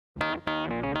Hey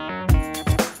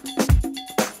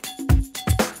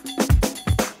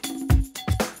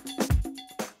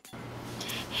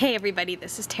everybody,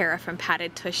 this is Tara from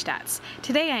Padded Tush Stats.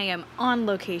 Today I am on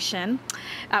location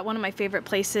at one of my favorite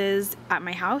places at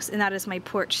my house, and that is my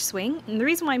porch swing. And the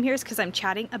reason why I'm here is because I'm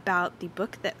chatting about the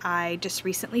book that I just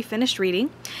recently finished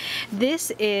reading.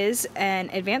 This is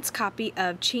an advanced copy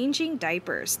of Changing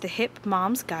Diapers, The Hip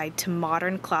Mom's Guide to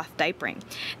Modern Cloth Diapering.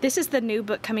 This is the new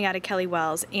book coming out of Kelly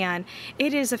Wells, and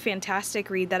it is a fantastic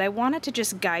read that I wanted to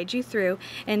just guide you through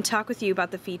and talk with you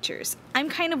about the features. I'm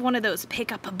kind of one of those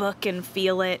pick up a book and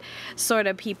feel it sort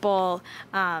of people,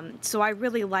 so I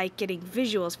really like getting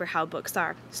visuals for how books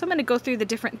are. So I'm going to go through the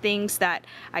different things that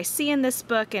I see in this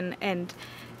book, and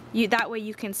that way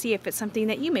you can see if it's something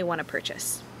that you may want to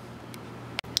purchase.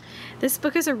 This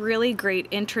book is a really great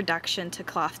introduction to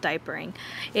cloth diapering.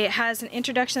 It has an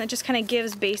introduction that just kind of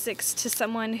gives basics to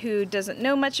someone who doesn't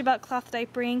know much about cloth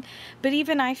diapering, but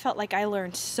even I felt like I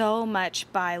learned so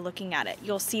much by looking at it.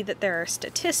 You'll see that there are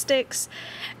statistics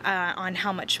on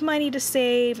how much money to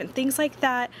save and things like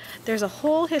that. There's a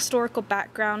whole historical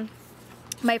background.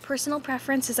 My personal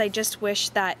preference is I just wish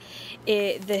that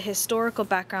the historical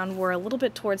background were a little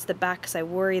bit towards the back, because I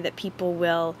worry that people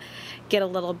will get a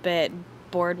little bit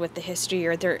bored with the history,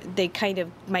 or they kind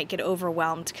of might get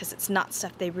overwhelmed because it's not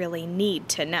stuff they really need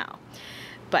to know.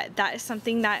 But that is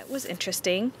something that was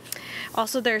interesting.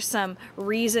 Also, there's some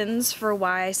reasons for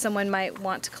why someone might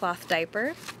want to cloth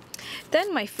diaper.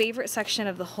 Then my favorite section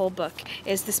of the whole book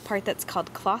is this part that's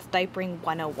called Cloth Diapering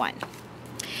 101.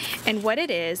 And what it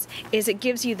is it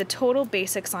gives you the total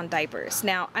basics on diapers.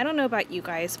 Now, I don't know about you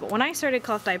guys, but when I started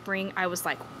cloth diapering, I was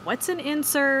like, what's an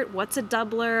insert? What's a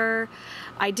doubler?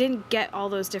 I didn't get all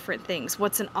those different things.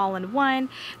 What's an all-in-one?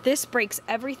 This breaks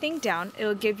everything down.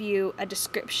 It'll give you a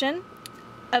description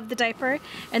of the diaper,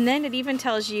 and then it even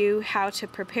tells you how to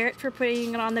prepare it for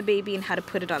putting it on the baby and how to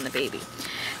put it on the baby.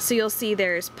 So you'll see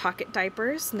there's pocket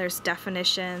diapers, and there's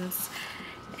definitions,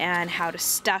 and how to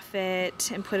stuff it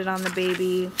and put it on the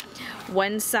baby.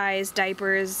 One size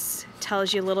diapers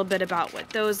tells you a little bit about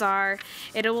what those are.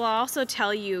 It will also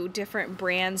tell you different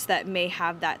brands that may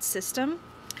have that system.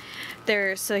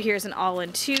 So here's an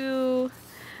all-in-two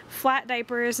flat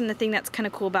diapers, and the thing that's kind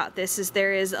of cool about this is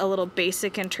there is a little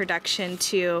basic introduction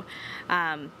to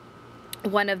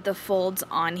one of the folds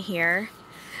on here.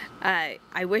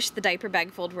 I wish the diaper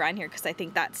bag fold were on here because I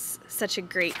think that's such a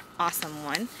great, awesome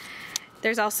one.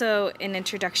 There's also an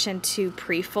introduction to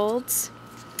pre-folds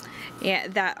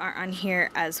that are on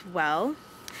here as well.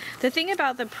 The thing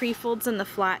about the pre-folds and the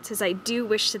flats is I do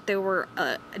wish that there were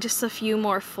just a few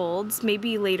more folds,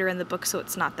 maybe later in the book, so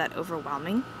it's not that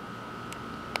overwhelming.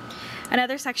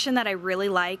 Another section that I really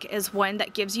like is one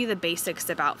that gives you the basics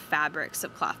about fabrics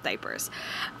of cloth diapers.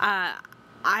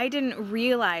 I didn't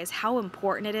realize how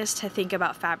important it is to think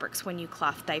about fabrics when you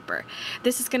cloth diaper.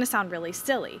 This is going to sound really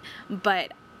silly,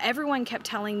 but everyone kept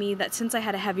telling me that since I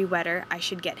had a heavy wetter, I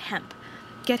should get hemp.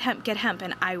 Get hemp, get hemp,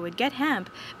 and I would get hemp,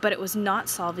 but it was not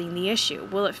solving the issue.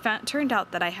 Well, it turned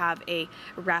out that I have a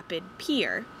rapid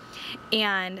peer,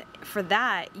 and for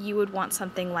that, you would want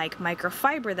something like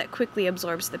microfiber that quickly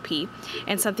absorbs the pee,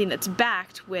 and something that's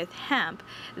backed with hemp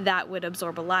that would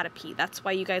absorb a lot of pee. That's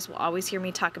why you guys will always hear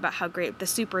me talk about how great the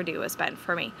Super Dew has been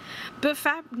for me. But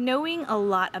knowing a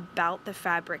lot about the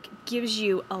fabric gives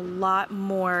you a lot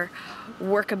more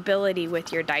workability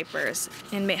with your diapers,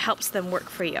 and it helps them work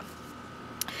for you.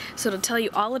 So it'll tell you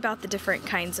all about the different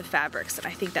kinds of fabrics, and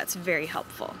I think that's very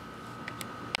helpful.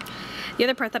 The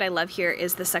other part that I love here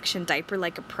is the section Diaper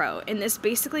Like a Pro, and this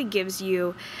basically gives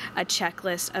you a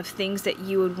checklist of things that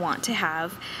you would want to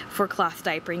have for cloth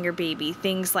diapering your baby.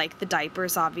 Things like the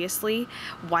diapers, obviously,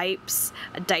 wipes,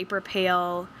 a diaper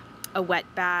pail, a wet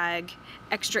bag,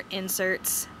 extra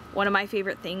inserts. One of my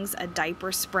favorite things, a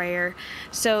diaper sprayer.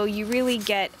 So you really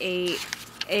get a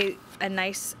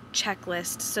nice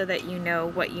checklist so that you know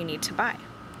what you need to buy.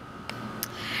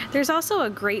 There's also a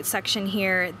great section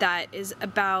here that is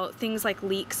about things like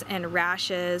leaks and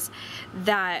rashes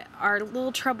that are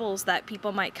little troubles that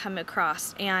people might come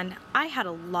across, and I had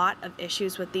a lot of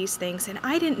issues with these things, and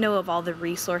I didn't know of all the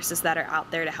resources that are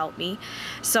out there to help me.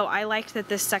 So I liked that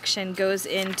this section goes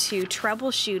into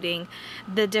troubleshooting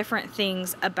the different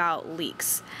things about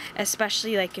leaks,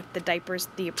 especially like if the diaper's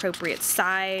the appropriate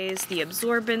size, the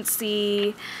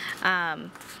absorbency,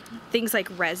 things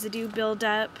like residue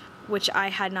buildup, which I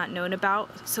had not known about,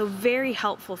 so very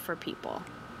helpful for people.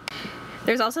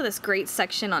 There's also this great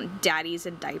section on daddies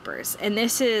and diapers, and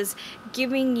this is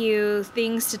giving you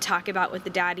things to talk about with the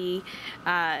daddy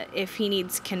if he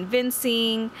needs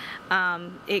convincing.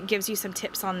 It gives you some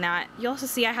tips on that. You also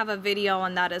see I have a video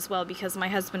on that as well because my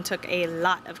husband took a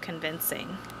lot of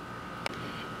convincing.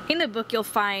 In the book you'll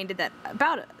find that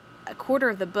about a quarter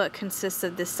of the book consists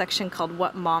of this section called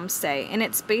What Moms Say, and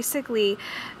it's basically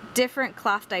different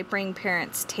cloth diapering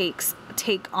parents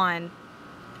take on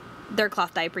their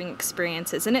cloth diapering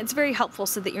experiences, and it's very helpful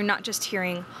so that you're not just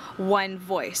hearing one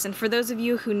voice. And for those of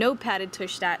you who know Padded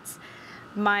Tush Stats,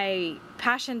 my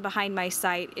passion behind my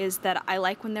site is that I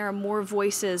like when there are more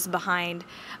voices behind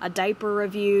a diaper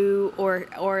review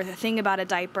or a thing about a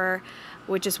diaper,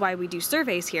 which is why we do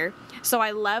surveys here. So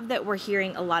I love that we're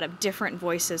hearing a lot of different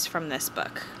voices from this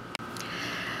book.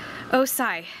 Oh,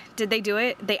 sigh. Did they do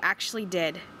it? They actually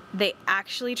did. They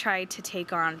actually tried to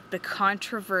take on the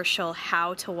controversial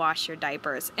how to wash your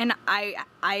diapers. And I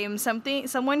am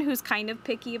someone who's kind of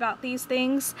picky about these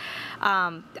things.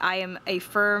 I am a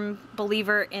firm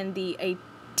believer in a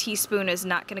teaspoon is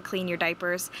not going to clean your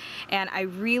diapers, and I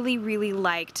really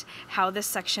liked how this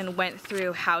section went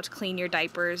through how to clean your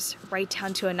diapers right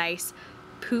down to a nice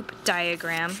poop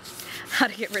diagram, how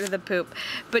to get rid of the poop,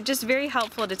 but just very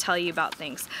helpful to tell you about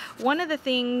things. One of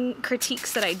the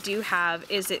critiques that I do have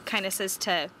is it kind of says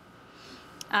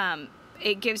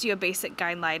it gives you a basic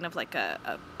guideline of like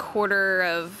a quarter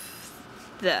of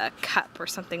the cup or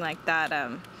something like that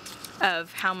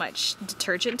of how much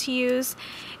detergent to use,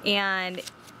 and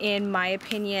in my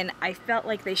opinion, I felt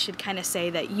like they should kind of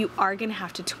say that you are going to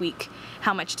have to tweak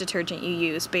how much detergent you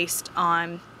use based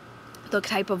on the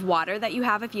type of water that you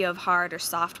have, if you have hard or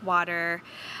soft water,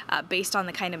 based on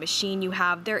the kind of machine you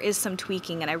have. There is some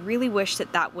tweaking, and I really wish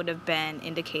that that would have been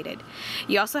indicated.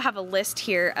 You also have a list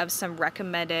here of some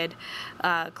recommended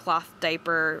cloth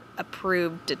diaper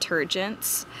approved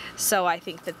detergents, so I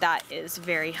think that that is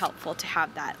very helpful to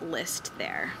have that list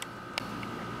there.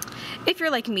 If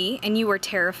you're like me and you are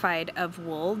terrified of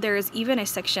wool, there is even a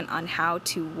section on how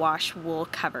to wash wool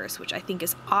covers, which I think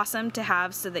is awesome to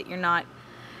have so that you're not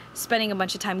spending a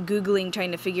bunch of time Googling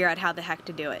trying to figure out how the heck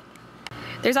to do it.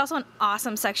 There's also an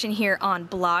awesome section here on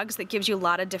blogs that gives you a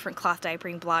lot of different cloth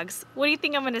diapering blogs. What do you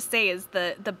think I'm going to say is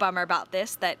the bummer about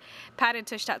this? That Padded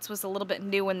Tush Stats was a little bit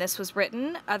new when this was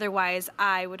written. Otherwise,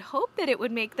 I would hope that it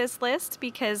would make this list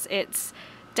because it's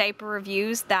diaper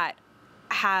reviews that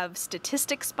have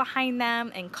statistics behind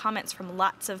them and comments from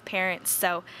lots of parents.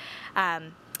 So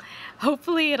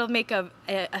hopefully it'll make a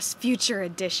future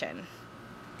edition.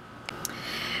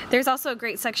 There's also a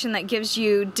great section that gives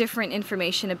you different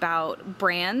information about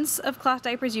brands of cloth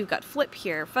diapers. You've got Flip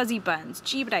here, Fuzzy Buns,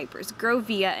 G Diapers,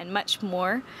 Grovia, and much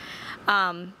more.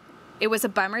 It was a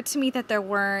bummer to me that there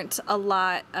weren't a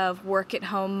lot of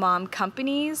work-at-home mom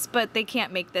companies, but they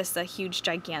can't make this a huge,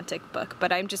 gigantic book.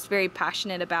 But I'm just very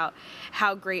passionate about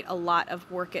how great a lot of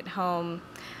work-at-home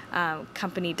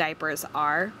company diapers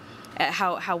are.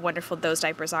 How wonderful those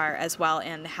diapers are as well,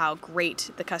 and how great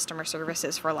the customer service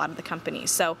is for a lot of the companies.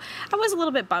 So I was a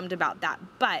little bit bummed about that,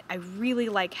 but I really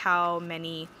like how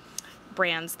many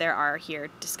brands there are here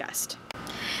discussed.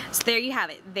 So there you have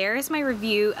it. There is my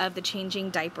review of the Changing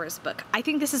Diapers book. I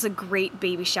think this is a great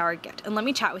baby shower gift, and let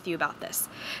me chat with you about this.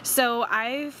 So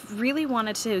I've really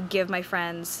wanted to give my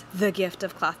friends the gift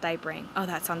of cloth diapering. Oh,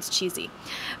 that sounds cheesy.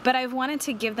 But I've wanted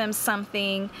to give them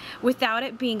something without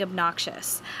it being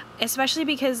obnoxious, especially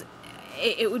because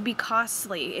it would be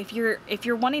costly. If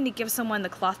you're wanting to give someone the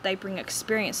cloth diapering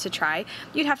experience to try,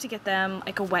 you'd have to get them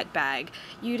like a wet bag.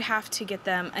 You'd have to get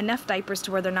them enough diapers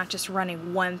to where they're not just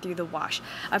running one through the wash.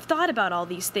 I've thought about all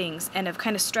these things and have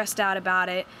kind of stressed out about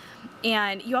it.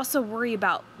 And you also worry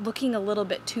about looking a little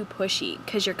bit too pushy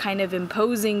because you're kind of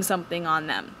imposing something on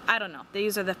them. I don't know.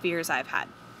 These are the fears I've had.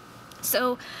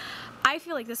 So I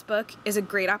feel like this book is a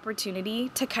great opportunity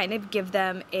to kind of give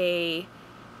them a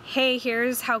hey,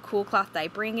 here's how cool cloth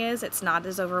diapering is. It's not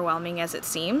as overwhelming as it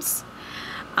seems.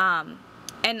 And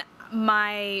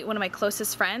one of my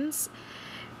closest friends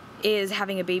is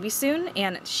having a baby soon,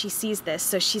 and she sees this,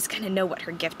 so she's gonna know what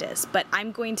her gift is. But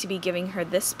I'm going to be giving her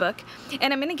this book,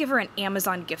 and I'm gonna give her an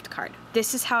Amazon gift card.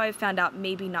 This is how I found out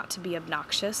maybe not to be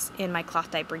obnoxious in my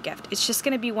cloth diaper gift. It's just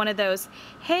gonna be one of those,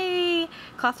 hey,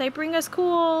 cloth diapering is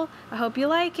cool, I hope you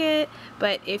like it,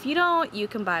 but if you don't, you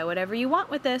can buy whatever you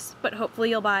want with this, but hopefully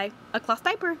you'll buy a cloth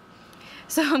diaper.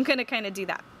 So I'm gonna kind of do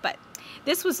that. But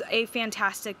this was a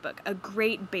fantastic book, a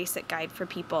great basic guide for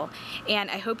people, and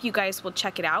I hope you guys will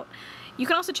check it out. You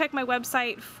can also check my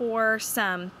website for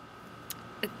some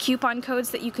coupon codes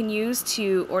that you can use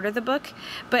to order the book,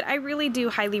 but I really do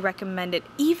highly recommend it,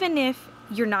 even if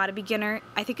you're not a beginner,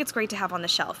 I think it's great to have on the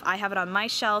shelf. I have it on my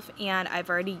shelf and I've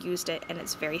already used it and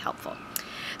it's very helpful.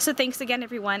 So thanks again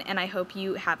everyone, and I hope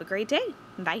you have a great day.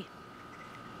 Bye.